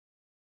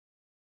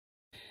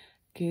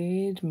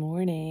Good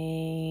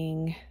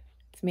morning.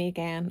 It's me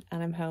again,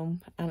 and I'm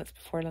home, and it's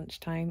before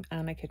lunchtime,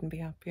 and I couldn't be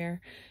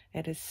happier.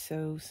 It is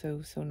so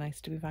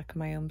nice to be back in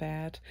my own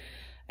bed.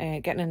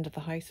 Getting into the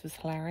house was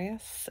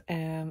hilarious.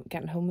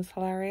 Getting home was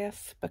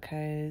hilarious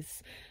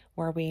because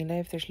where we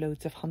live, there's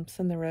loads of humps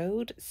in the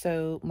road.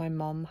 So my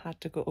mum had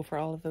to go over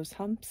all of those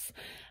humps,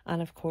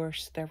 and of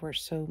course there were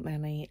so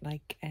many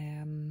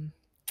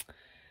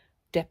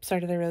dips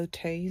out of the road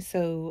too.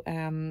 So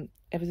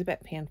it was a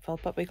bit painful,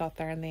 but we got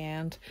there in the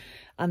end.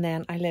 And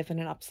then I live in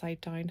an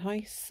upside down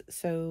house,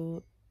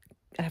 so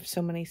I have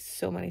so many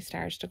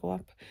stairs to go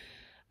up,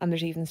 and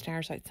there's even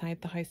stairs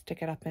outside the house to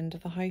get up into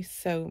the house.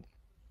 So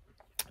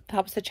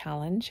that was a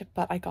challenge,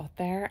 but I got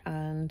there,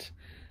 and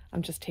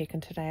I'm just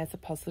taking today as a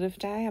positive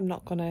day. I'm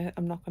not gonna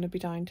be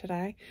down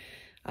today.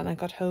 And I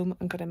got home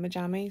and got in my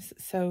jammies,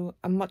 so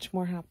I'm much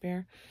more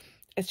happier.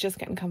 It's just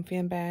getting comfy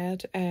in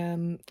bed.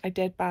 I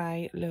did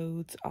buy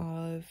loads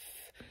of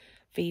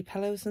V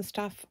pillows and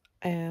stuff.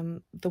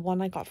 The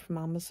one I got from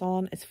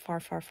Amazon is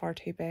far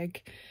too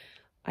big.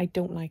 I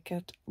don't like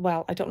it.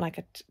 Well, I don't like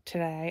it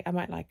today. I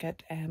might like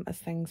it as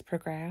things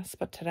progress,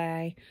 but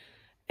today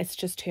it's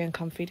just too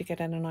uncomfy to get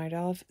in and out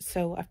of.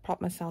 So I've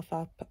propped myself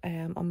up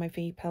on my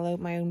V pillow.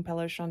 My own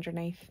pillows are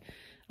underneath,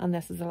 and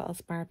this is a little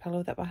spare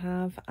pillow that we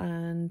have,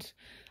 and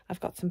I've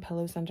got some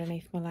pillows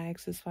underneath my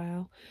legs as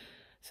well.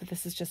 So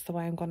this is just the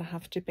way I'm going to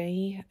have to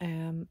be.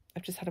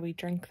 I've just had a wee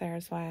drink there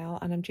as well,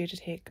 and I'm due to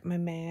take my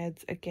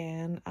meds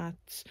again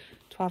at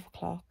 12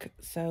 o'clock.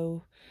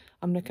 So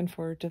I'm looking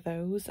forward to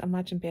those.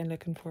 Imagine being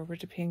looking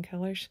forward to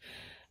painkillers.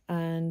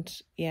 And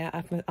yeah, I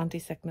have my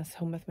anti-sickness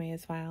home with me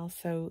as well.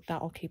 So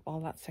that'll keep all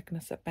that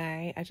sickness at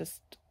bay.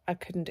 I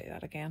couldn't do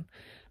that again.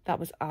 That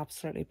was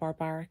absolutely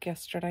barbaric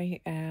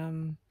yesterday.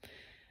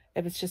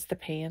 It was just the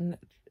pain.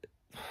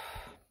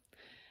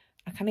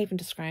 I can't even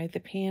describe the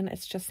pain.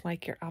 It's just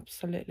like you're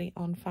absolutely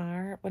on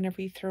fire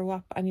whenever you throw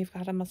up and you've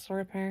got a muscle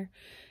repair.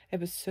 It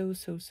was so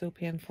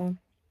painful.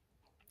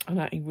 And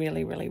I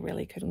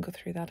really couldn't go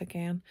through that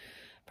again.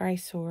 Very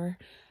sore.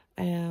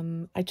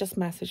 I just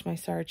messaged my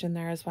surgeon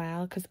there as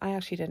well, because I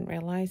actually didn't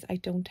realise I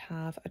don't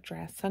have a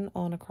dressing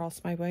on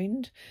across my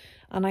wound,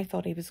 and I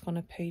thought he was going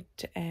to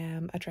put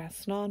a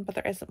dressing on, but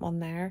there isn't one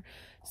there.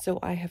 So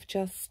I have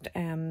just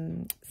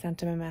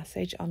sent him a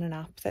message on an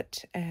app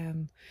that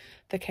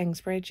the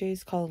Kingsbridge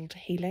use called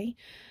Healy.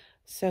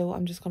 So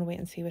I'm just going to wait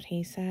and see what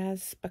he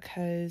says,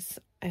 because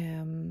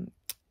in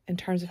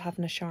terms of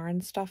having a shower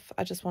and stuff,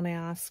 I just want to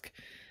ask,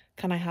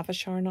 can I have a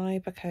shower now,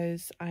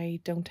 because I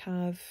don't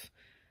have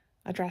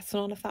a dressing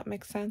on, if that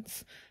makes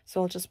sense.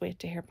 So I'll just wait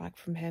to hear back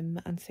from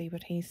him and see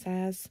what he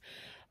says.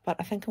 But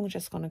I think I'm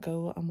just going to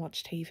go and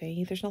watch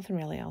TV. There's nothing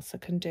really else I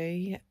can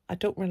do. I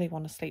don't really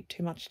want to sleep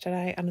too much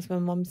today, and as my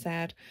mum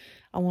said,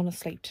 I want to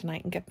sleep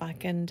tonight and get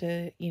back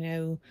into, you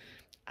know,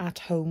 at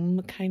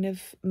home kind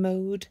of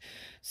mode.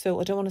 So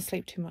I don't want to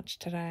sleep too much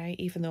today,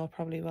 even though I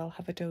probably will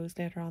have a doze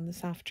later on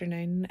this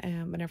afternoon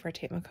whenever I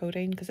take my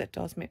codeine, because it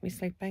does make me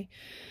sleepy.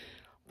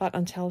 But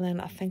until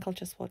then, I think I'll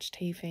just watch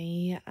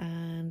TV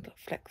and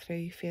flick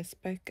through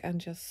Facebook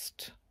and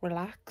just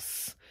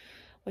relax,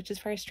 which is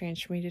very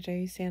strange for me to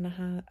do, seeing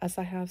as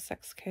I have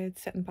 6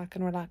 kids. Sitting back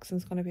and relaxing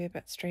is going to be a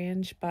bit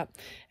strange, but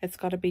it's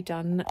got to be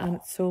done, and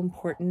it's so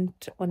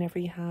important whenever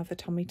you have a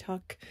tummy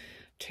tuck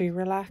to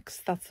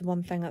relax. That's the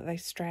one thing that they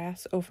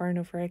stress over and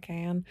over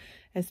again,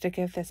 is to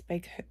give this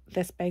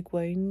big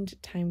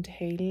wound time to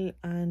heal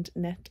and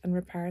knit and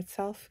repair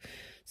itself.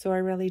 So I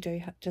really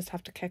do just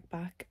have to kick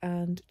back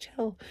and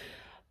chill.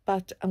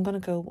 But I'm gonna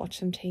go watch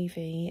some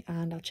TV,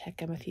 and I'll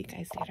check in with you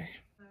guys later.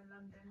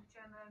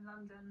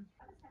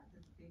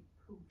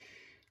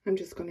 I'm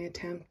just going to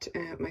attempt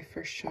my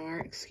first shower.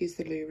 Excuse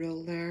the loo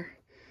roll there.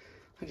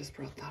 I just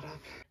brought that up.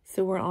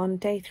 So we're on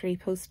day 3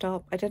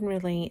 post-op. I didn't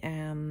really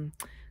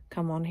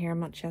come on here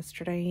much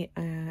yesterday.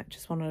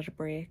 Just wanted a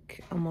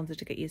break and wanted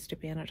to get used to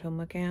being at home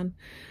again.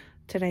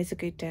 Today's a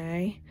good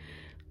day.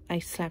 I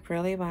slept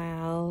really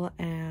well,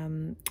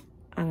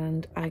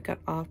 and I got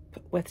up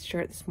with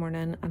Stuart this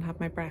morning and had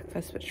my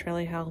breakfast, which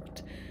really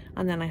helped,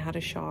 and then I had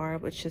a shower,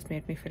 which just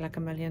made me feel like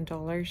 $1 million.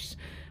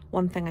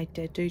 One thing I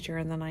did do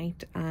during the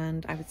night,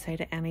 and I would say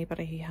to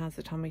anybody who has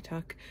a tummy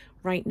tuck,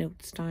 write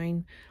notes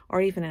down, or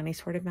even any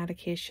sort of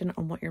medication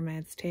on what your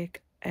meds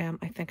take.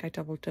 I think I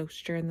double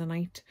dosed during the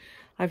night.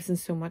 I was in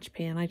so much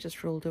pain, I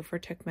just rolled over,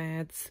 took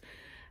meds,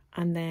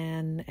 and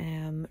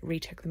then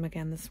retook them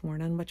again this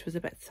morning, which was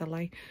a bit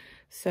silly.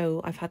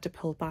 So I've had to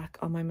pull back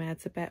on my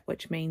meds a bit,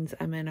 which means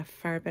I'm in a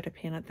fair bit of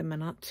pain at the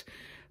minute.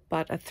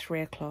 But at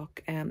 3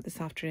 o'clock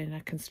this afternoon I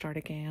can start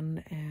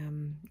again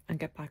and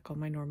get back on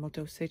my normal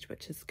dosage,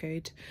 which is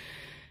good.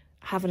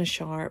 Having a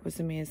shower was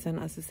amazing,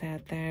 as I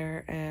said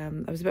there.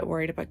 I was a bit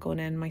worried about going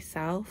in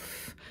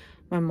myself.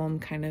 My mum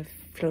kind of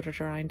floated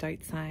around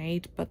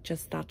outside, but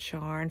just that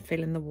shower and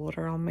feeling the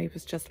water on me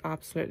was just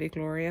absolutely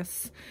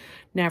glorious.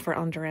 Never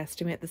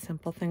underestimate the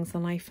simple things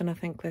in life, and I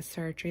think this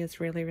surgery has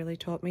really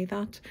taught me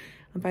that.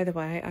 And by the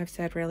way, I've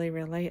said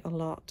really a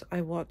lot.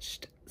 I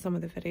watched some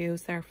of the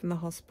videos there from the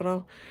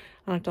hospital,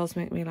 And it does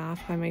make me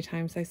laugh how many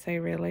times I say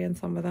really in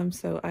some of them,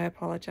 so I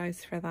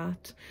apologise for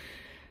that.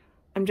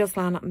 I'm just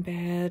lying up in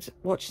bed,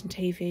 watching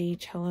TV,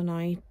 chilling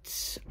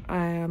out.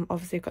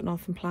 Obviously I've got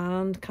nothing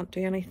planned, can't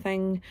do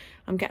anything.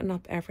 I'm getting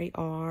up every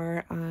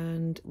hour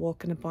and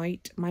walking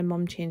about. My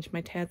mum changed my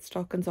Ted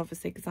stockings,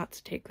 obviously, because I had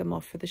to take them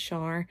off for the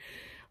shower.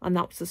 And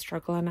that was a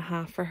struggle and a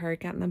half for her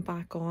getting them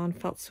back on.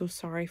 Felt so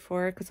sorry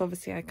for her, because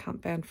obviously I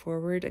can't bend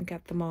forward and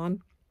get them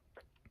on.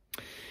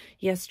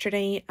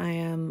 Yesterday,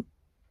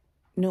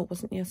 no, it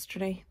wasn't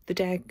yesterday.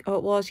 It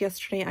was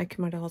yesterday. I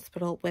came out of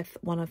hospital with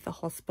one of the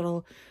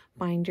hospital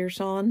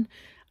binders on.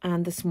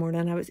 And this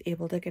morning I was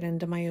able to get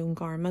into my own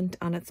garment,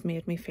 and it's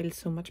made me feel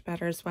so much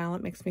better as well.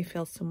 It makes me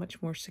feel so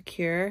much more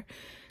secure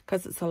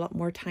because it's a lot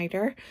more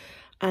tighter.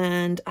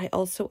 And I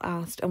also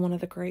asked in one of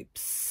the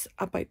groups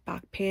about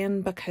back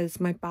pain,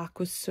 because my back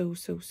was so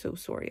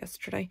sore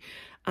yesterday.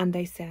 And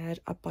they said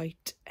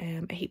about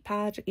a heat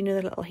pad. You know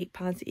the little heat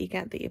pads that you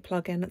get that you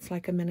plug in? It's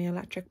like a mini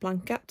electric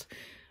blanket.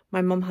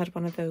 My mum had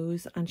one of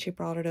those and she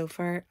brought it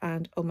over,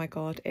 and oh my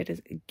god, it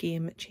is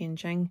game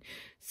changing.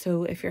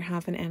 So if you're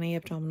having any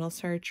abdominal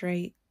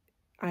surgery,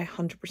 I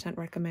 100%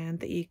 recommend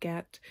that you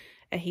get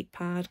a heat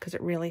pad, because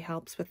it really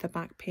helps with the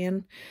back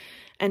pain.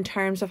 In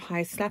terms of how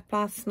I slept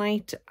last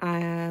night,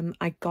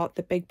 I got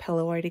the big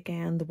pillow out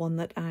again, the one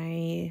that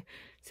I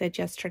said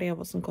yesterday I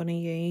wasn't going to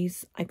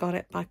use. I got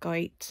it back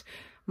out.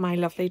 My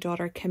lovely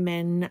daughter came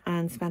in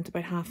and spent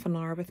about half an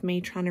hour with me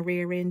trying to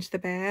rearrange the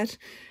bed,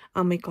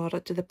 and we got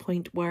it to the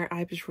point where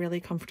I was really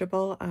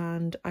comfortable,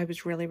 and I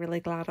was really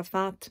glad of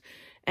that.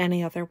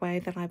 Any other way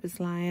that I was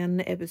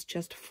lying, it was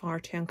just far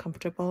too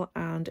uncomfortable,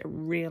 and it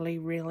really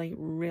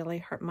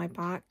hurt my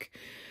back.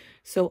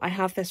 So I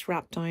have this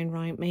wrapped down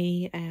around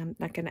me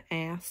like an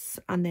S,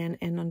 and then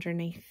in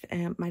underneath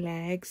my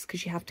legs,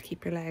 because you have to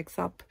keep your legs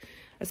up,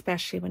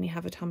 especially when you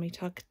have a tummy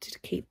tuck, to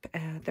keep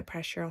the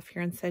pressure off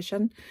your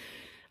incision.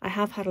 I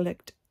have had a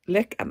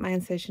look at my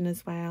incision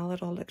as well.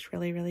 It all looks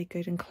really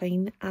good and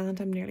clean, and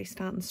I'm nearly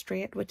standing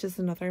straight, which is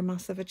another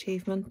massive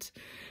achievement.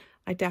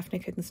 I definitely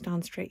couldn't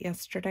stand straight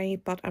yesterday,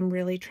 but I'm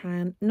really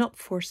trying, not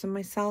forcing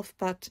myself,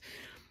 but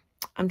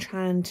I'm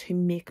trying to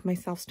make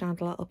myself stand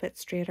a little bit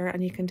straighter,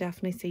 and you can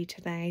definitely see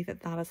today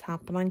that that is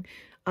happening,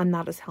 and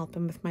that is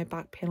helping with my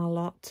back pain a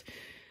lot.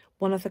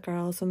 One of the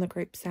girls in the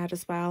group said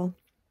as well,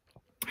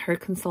 her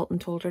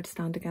consultant told her to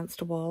stand against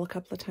a wall a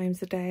couple of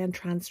times a day and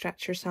try and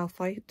stretch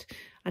herself out,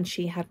 and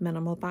she had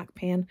minimal back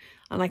pain,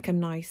 and I can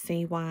now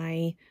see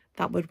why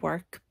that would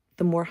work.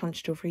 The more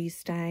hunched over you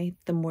stay,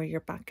 the more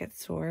your back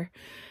gets sore.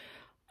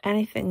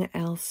 Anything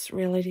else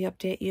really to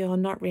update you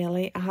on? Not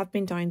really. I have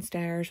been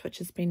downstairs, which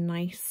has been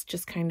nice,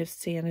 just kind of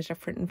seeing a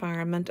different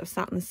environment. I've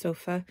sat on the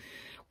sofa.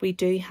 We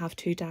do have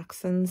two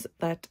dachshunds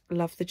that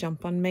love the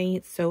jump on me,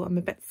 so I'm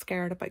a bit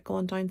scared about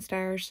going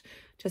downstairs,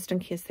 just in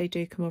case they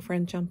do come over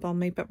and jump on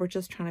me, but we're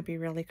just trying to be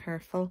really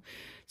careful.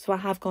 So I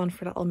have gone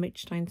for a little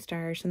mooch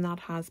downstairs, and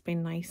that has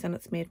been nice, and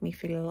it's made me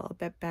feel a little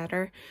bit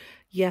better.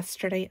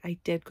 Yesterday I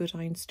did go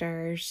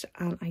downstairs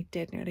and I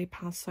did nearly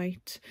pass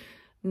out.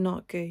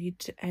 Not good.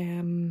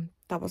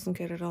 That wasn't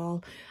good at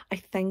all. I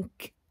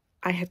think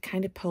I had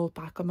kind of pulled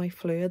back on my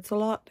fluids a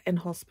lot in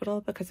hospital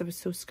because I was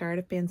so scared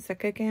of being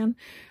sick again,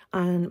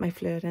 and my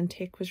fluid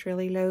intake was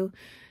really low.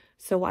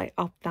 So I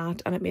upped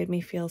that, and it made me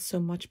feel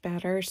so much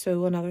better.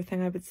 So another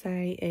thing I would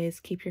say is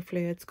keep your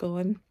fluids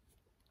going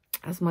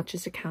as much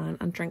as you can,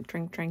 and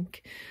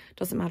drink.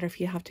 Doesn't matter if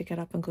you have to get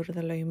up and go to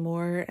the loo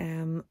more.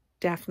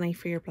 Definitely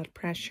for your blood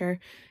pressure,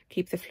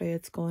 keep the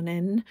fluids going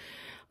in.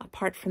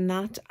 Apart from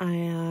that, I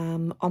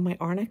am on my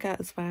arnica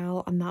as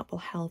well, and that will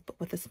help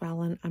with the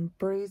swelling and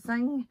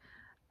bruising.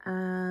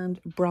 And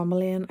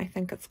bromelain, I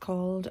think it's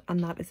called,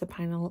 and that is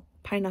a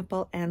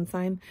pineapple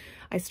enzyme.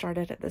 I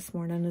started it this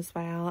morning as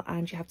well,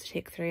 and you have to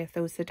take 3 of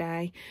those a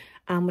day.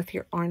 And with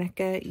your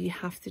arnica, you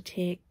have to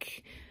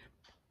take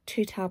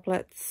 2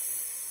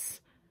 tablets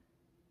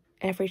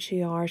every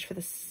 2 hours for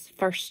the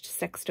first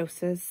 6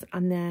 doses,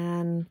 and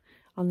then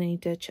I'll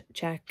need to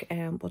check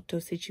what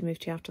dosage you move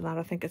to after that.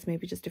 I think it's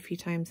maybe just a few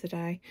times a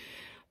day,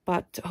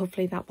 but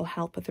hopefully that will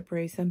help with the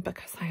bruising,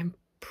 because I am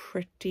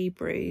pretty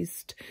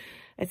bruised.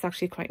 It's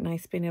actually quite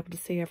nice being able to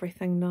see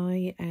everything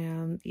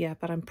now. Yeah,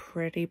 but I'm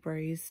pretty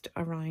bruised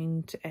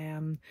around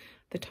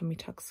the tummy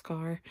tuck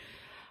scar,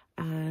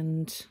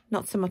 and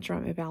not so much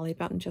around my belly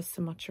button, just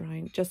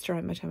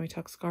around my tummy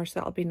tuck scar. So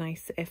that'll be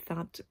nice if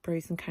that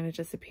bruising kind of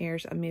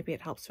disappears, and maybe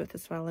it helps with the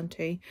swelling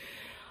too.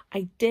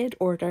 I did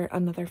order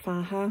another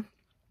faja.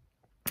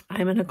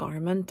 I'm in a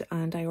garment,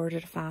 and I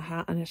ordered a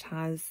faja, and it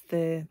has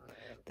the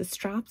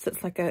straps.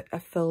 It's like a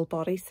full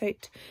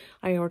bodysuit.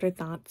 I ordered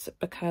that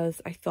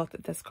because I thought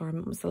that this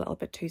garment was a little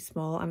bit too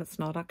small, and it's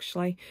not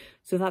actually.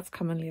 So that's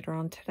coming later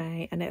on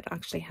today, and it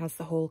actually has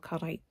the hole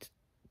cut out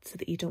so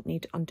that you don't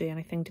need to undo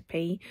anything to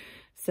pee.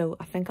 So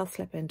I think I'll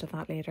slip into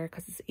that later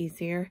because it's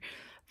easier.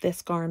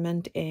 This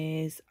garment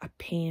is a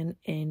pain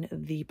in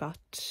the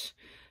butt.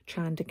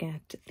 Trying to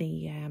get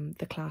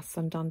the clasp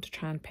undone to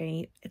try and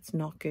pee, it's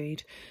not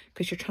good,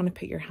 because you're trying to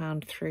put your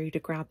hand through to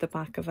grab the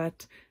back of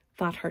it.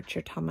 that hurts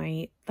your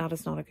tummy. That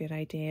is not a good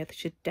idea. They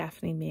should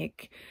definitely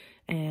make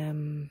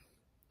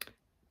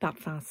that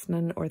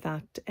fastening or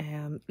that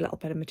little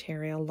bit of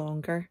material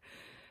longer.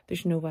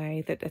 There's no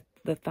way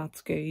that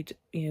that's good,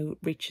 you know,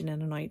 reaching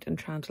in and out and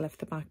trying to lift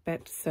the back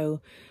bit.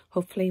 So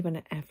hopefully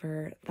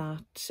whenever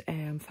that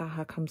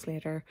faja comes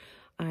later,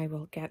 I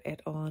will get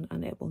it on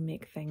and it will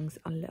make things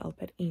a little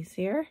bit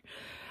easier.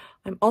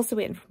 I'm also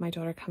waiting for my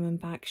daughter coming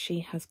back. She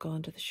has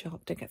gone to the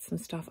shop to get some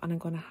stuff, and I'm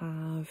going to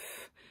have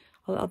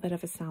a little bit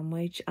of a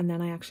sandwich, and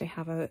then I actually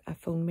have a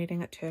phone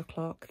meeting at 2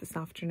 o'clock this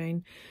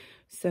afternoon.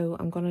 So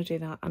I'm going to do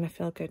that, and I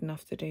feel good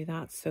enough to do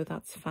that, so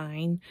that's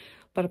fine.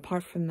 But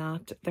apart from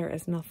that, there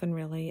is nothing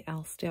really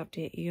else to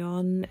update you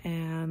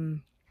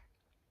on.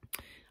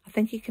 I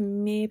think you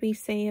can maybe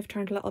say I've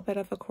turned a little bit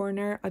of a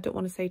corner. I don't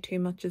want to say too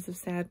much, as I've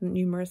said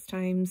numerous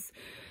times.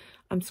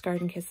 I'm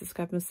scared in case I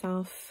scab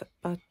myself,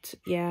 but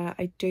yeah,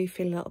 I do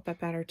feel a little bit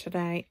better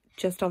today.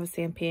 Just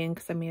obviously in pain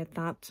because I made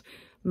that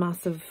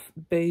massive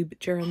boob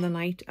during the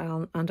night,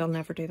 and I'll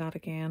never do that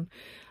again.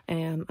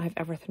 I have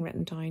everything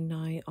written down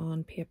now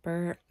on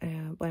paper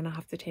when I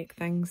have to take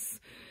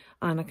things,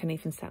 and I can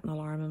even set an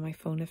alarm on my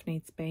phone if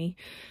needs be.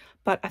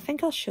 But I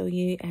think I'll show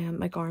you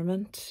my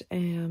garment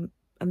and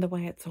the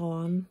way it's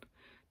on,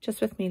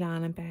 just with me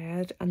lying in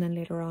bed, and then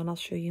later on I'll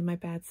show you my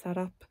bed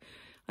setup.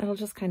 It'll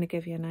just kind of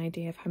give you an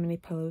idea of how many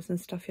pillows and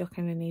stuff you'll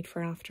kind of need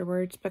for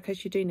afterwards,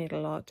 because you do need a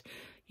lot.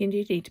 You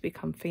do need to be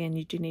comfy, and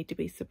you do need to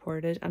be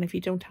supported. And if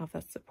you don't have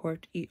that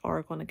support, you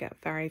are going to get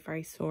very,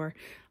 very sore.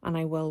 And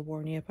I will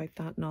warn you about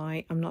that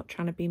now. I'm not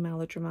trying to be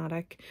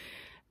melodramatic.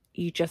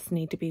 You just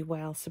need to be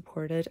well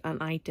supported.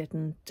 And I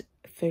didn't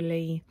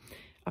fully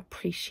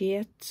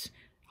appreciate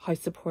how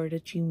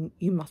supported you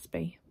must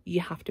be.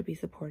 You have to be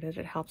supported.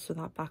 It helps with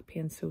that back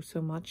pain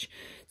so much.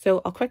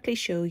 So I'll quickly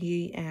show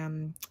you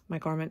my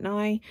garment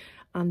now,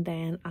 and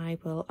then I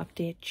will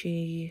update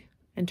you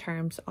in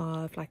terms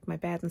of like my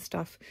bed and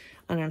stuff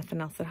and anything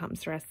else that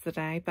happens the rest of the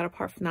day. But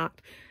apart from that,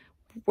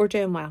 we're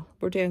doing well.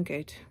 We're doing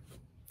good.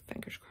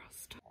 Fingers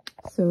crossed.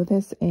 So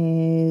this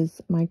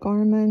is my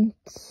garment.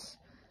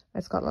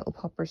 It's got little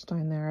poppers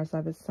down there, as I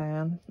was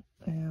saying.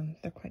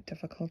 They're quite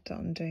difficult to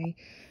undo.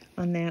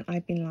 And then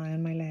I've been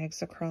lying my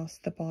legs across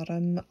the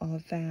bottom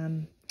of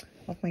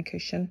my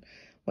cushion,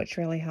 which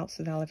really helps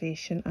with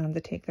elevation and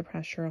to take the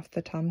pressure off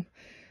the tum.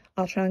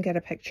 I'll try and get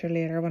a picture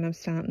later when I'm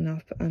standing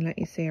up and let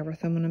you see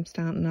everything when I'm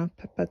standing up,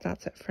 but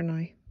that's it for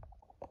now.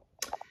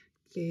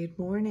 Good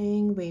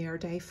morning, we are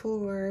day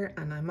 4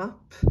 and I'm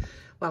up.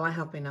 Well, I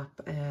have been up.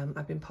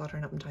 I've been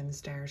pottering up and down the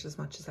stairs as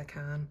much as I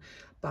can,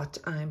 but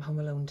I'm home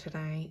alone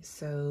today.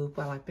 So,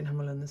 well, I've been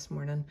home alone this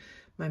morning.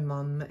 My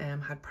mum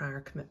had prior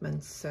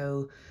commitments,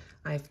 so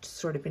I've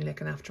sort of been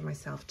looking after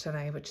myself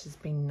today, which has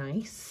been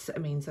nice.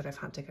 It means that I've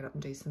had to get up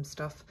and do some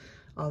stuff,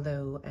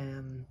 although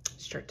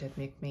Stuart did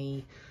make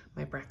me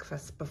my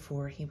breakfast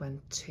before he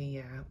went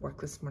to work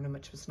this morning,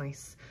 which was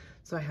nice.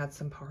 So I had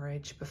some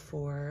porridge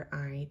before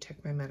I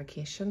took my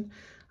medication.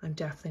 I'm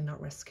definitely not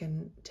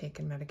risking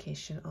taking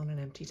medication on an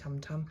empty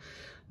tum-tum,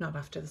 not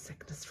after the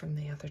sickness from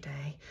the other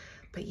day.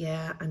 But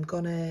yeah, I'm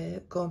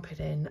gonna go and put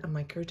in a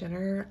micro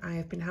dinner.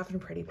 I've been having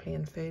pretty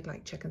plain food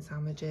like chicken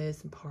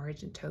sandwiches and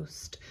porridge and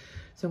toast.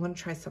 So I'm gonna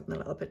try something a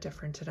little bit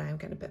different today. I'm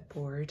getting a bit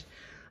bored.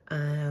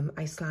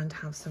 I plan to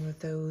have some of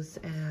those,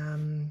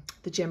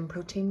 the gym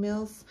protein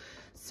meals.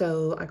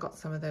 So I got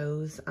some of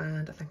those,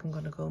 and I think I'm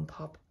going to go and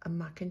pop a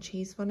mac and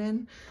cheese one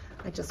in.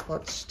 I just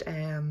watched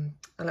a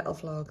little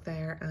vlog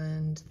there,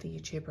 and the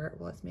YouTuber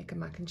was making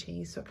mac and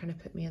cheese, so it kind of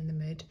put me in the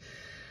mood.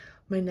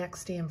 My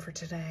next aim for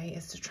today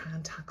is to try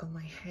and tackle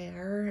my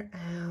hair.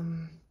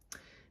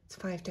 It's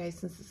 5 days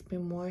since it's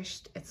been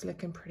washed. It's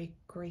looking pretty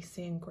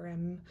greasy and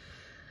grim.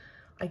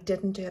 I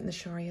didn't do it in the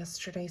shower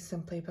yesterday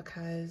simply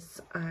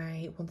because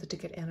I wanted to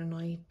get in and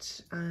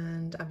out,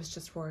 and I was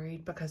just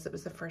worried because it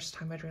was the first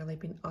time I'd really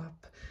been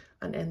up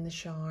and in the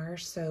shower.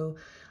 So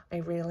I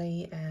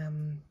really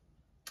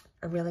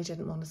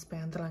didn't want to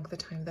spend the length of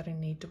time that I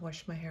need to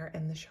wash my hair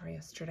in the shower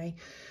yesterday,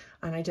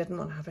 and I didn't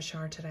want to have a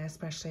shower today,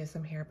 especially as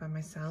I'm here by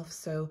myself.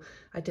 So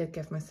I did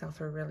give myself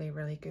a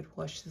really good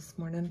wash this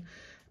morning.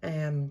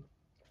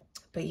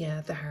 But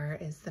yeah, the hair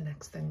is the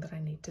next thing that I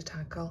need to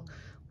tackle,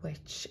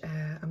 which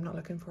I'm not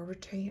looking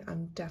forward to.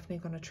 I'm definitely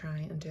going to try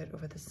and do it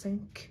over the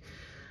sink,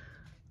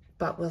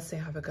 but we'll see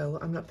how we go.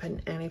 I'm not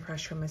putting any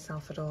pressure on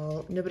myself at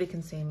all. Nobody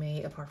can see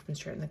me apart from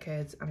Stuart and the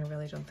kids, and I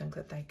really don't think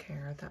that they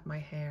care that my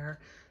hair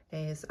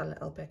is a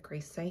little bit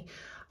greasy.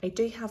 I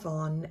do have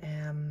on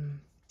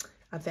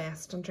a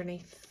vest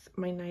underneath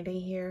my nightie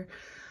here.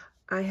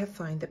 I have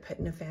found that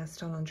putting a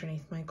vest on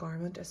underneath my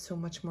garment is so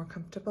much more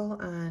comfortable,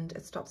 and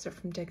it stops it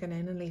from digging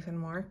in and leaving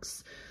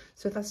marks.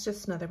 So that's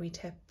just another wee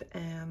tip.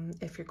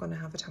 If you're going to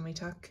have a tummy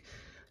tuck,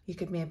 you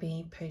could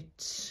maybe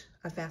put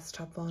a vest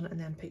top on and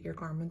then put your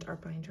garment or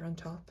binder on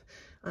top.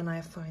 And I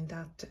have found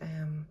that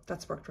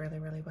that's worked really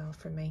well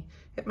for me.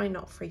 It might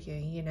not for you,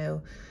 you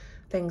know.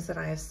 Things that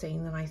I have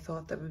seen and I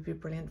thought that would be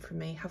brilliant for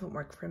me haven't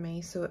worked for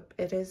me. So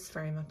it is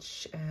very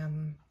much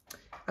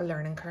a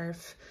learning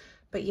curve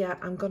But yeah,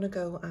 I'm gonna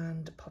go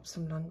and pop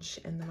some lunch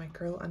in the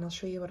micro, and I'll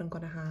show you what I'm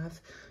gonna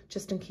have,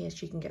 just in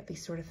case you can get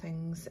these sort of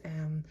things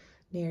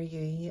near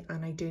you.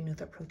 And I do know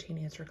that protein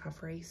aids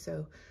recovery,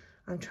 so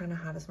I'm trying to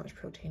have as much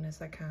protein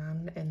as I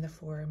can in the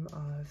form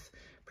of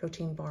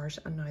protein bars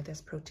and now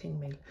this protein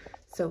meal.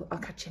 So I'll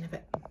catch you in a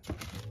bit.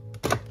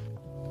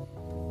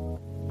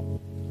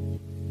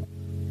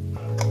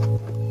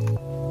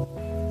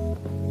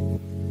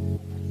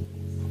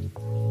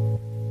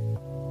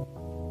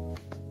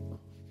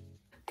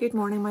 Good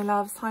morning, my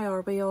loves. How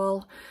are we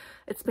all?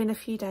 It's been a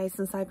few days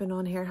since I've been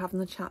on here having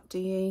the chat to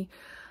you.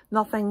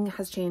 Nothing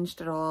has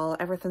changed at all.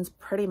 Everything's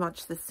pretty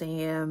much the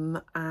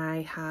same.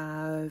 I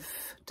have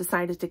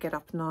decided to get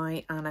up now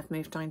and I've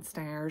moved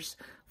downstairs.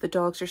 The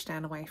dogs are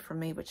staying away from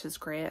me, which is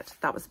great.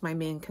 That was my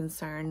main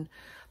concern,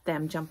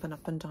 them jumping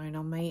up and down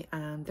on me,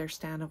 and they're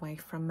staying away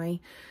from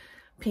me.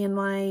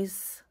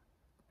 Pain-wise,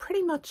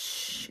 pretty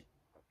much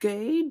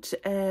good.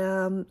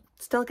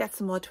 Still get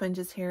some odd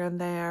twinges here and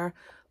there,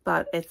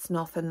 but it's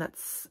nothing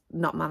that's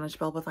not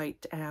manageable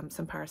without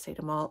some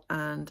paracetamol,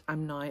 and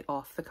I'm now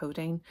off the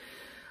codeine.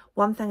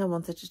 One thing I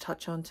wanted to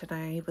touch on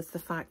today was the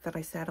fact that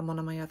I said in one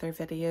of my other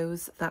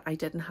videos that I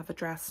didn't have a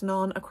dressing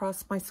on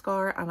across my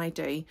scar, and I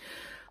do.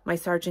 My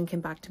surgeon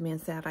came back to me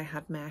and said I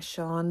had mesh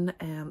on.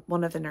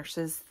 One of the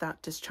nurses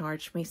that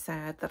discharged me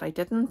said that I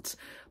didn't,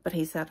 but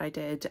he said I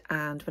did.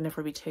 And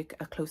whenever we took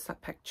a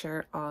close-up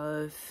picture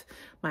of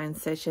my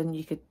incision,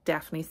 you could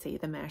definitely see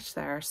the mesh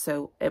there.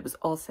 So it was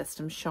all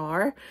systems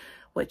shower,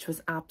 which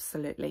was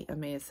absolutely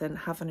amazing.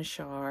 Having a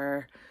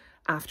shower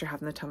after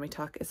having the tummy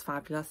tuck is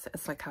fabulous.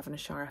 It's like having a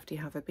shower after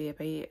you have a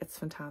baby. It's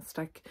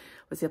fantastic.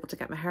 Was able to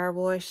get my hair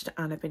washed,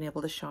 and I've been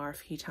able to shower a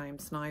few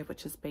times now,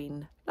 which has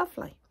been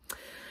lovely.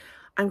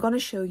 I'm going to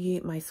show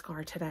you my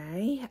scar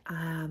today,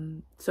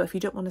 so if you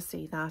don't want to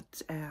see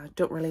that,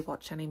 don't really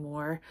watch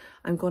anymore.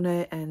 I'm going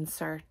to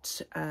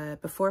insert a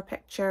before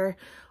picture,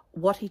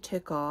 what he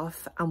took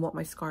off and what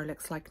my scar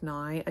looks like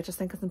now. I just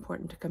think it's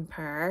important to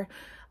compare,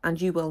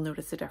 and you will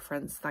notice a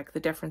difference. Like, the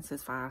difference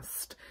is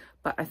vast,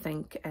 but I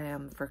think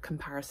for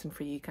comparison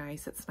for you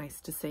guys, it's nice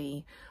to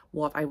see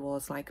what I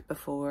was like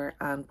before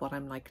and what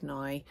I'm like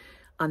now.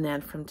 And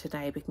then from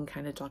today, we can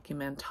kind of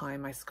document how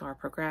my scar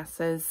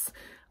progresses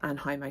and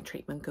how my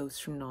treatment goes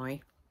from now.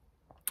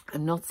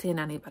 I'm not seeing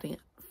anybody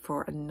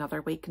for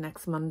another week.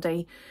 Next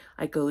Monday,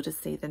 I go to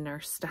see the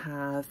nurse to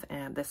have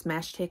this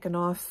mesh taken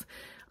off,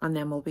 and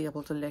then we'll be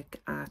able to look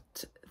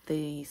at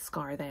the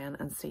scar then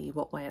and see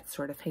what way it's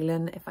sort of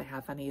healing, if I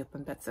have any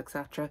open bits,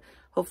 etc.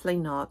 Hopefully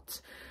not.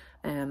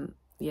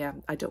 Yeah,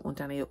 I don't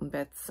want any open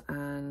bits,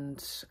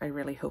 and I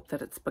really hope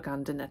that it's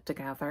begun to knit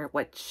together,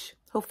 which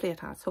hopefully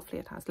it has.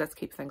 Hopefully it has. Let's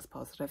keep things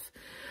positive.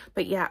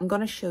 But yeah, I'm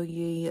going to show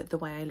you the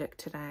way I look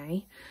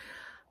today.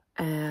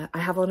 I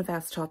have on a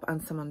vest top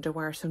and some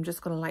underwear, so I'm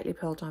just going to lightly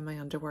pull down my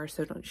underwear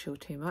so I don't show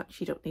too much.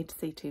 You don't need to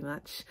see too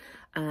much,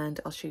 and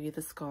I'll show you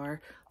the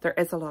scar. There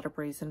is a lot of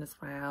bruising as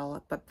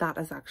well, but that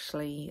is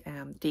actually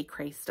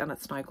decreased, and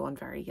it's now gone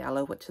very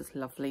yellow, which is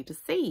lovely to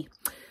see.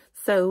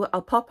 So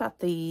I'll pop up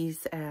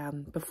these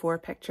before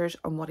pictures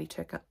on what he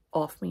took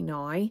off me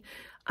now,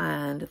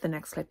 and the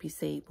next clip you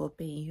see will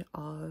be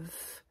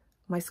of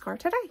my scar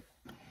today.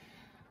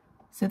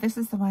 So this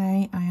is the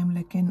way I am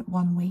looking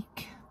 1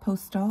 week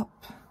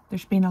post-op.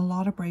 There's been a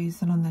lot of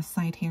bruising on this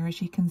side here,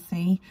 as you can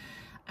see,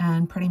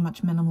 and pretty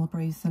much minimal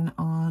bruising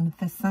on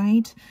this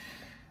side.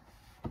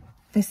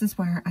 This is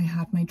where I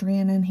had my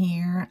drain in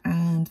here,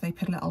 and they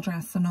put a little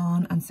dressing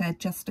on and said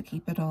just to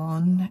keep it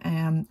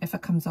on. If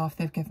it comes off,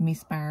 they've given me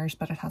spares,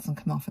 but it hasn't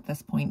come off at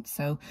this point,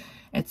 so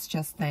it's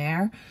just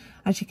there.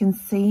 As you can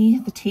see,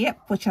 the tape,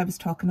 which I was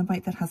talking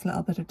about, that has a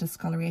little bit of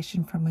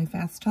discoloration from my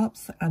vest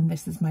tops, and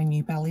this is my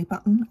new belly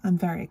button. I'm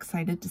very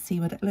excited to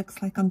see what it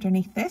looks like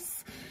underneath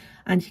this,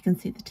 and you can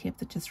see the tape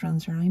that just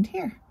runs around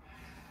here.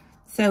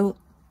 So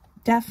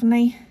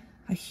definitely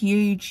a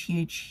huge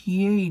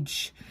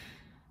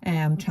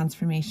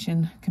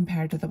transformation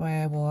compared to the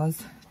way I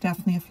was.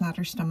 Definitely a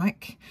flatter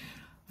stomach.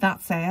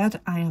 That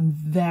said, I am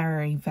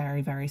very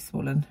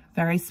swollen.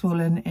 Very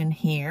swollen in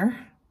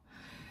here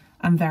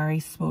and very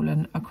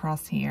swollen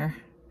across here.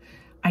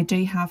 I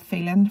do have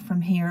feeling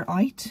from here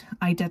out.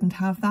 I didn't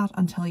have that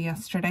until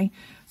yesterday,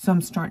 so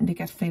I'm starting to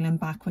get feeling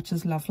back, which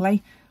is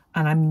lovely,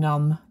 and I'm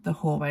numb the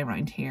whole way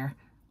around here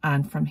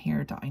and from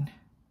here down.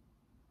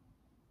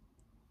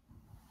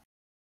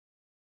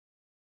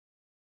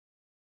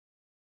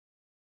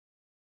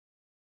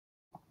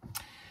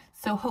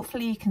 So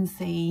hopefully you can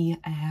see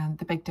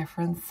the big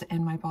difference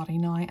in my body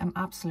now. I'm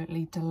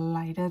absolutely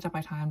delighted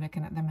about how I'm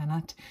looking at the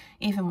minute,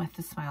 even with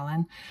the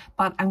swelling.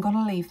 But I'm going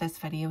to leave this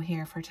video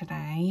here for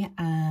today,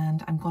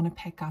 and I'm going to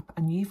pick up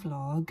a new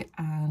vlog,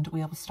 and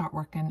we'll start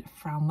working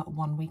from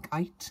 1 week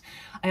out.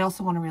 I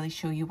also want to really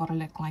show you what I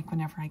look like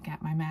whenever I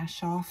get my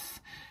mesh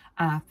off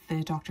at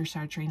the doctor's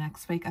surgery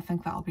next week. I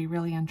think that'll be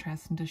really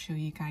interesting to show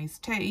you guys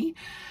too.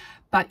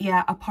 But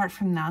yeah, apart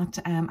from that,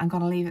 I'm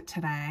going to leave it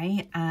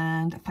today,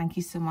 and thank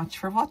you so much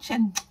for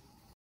watching.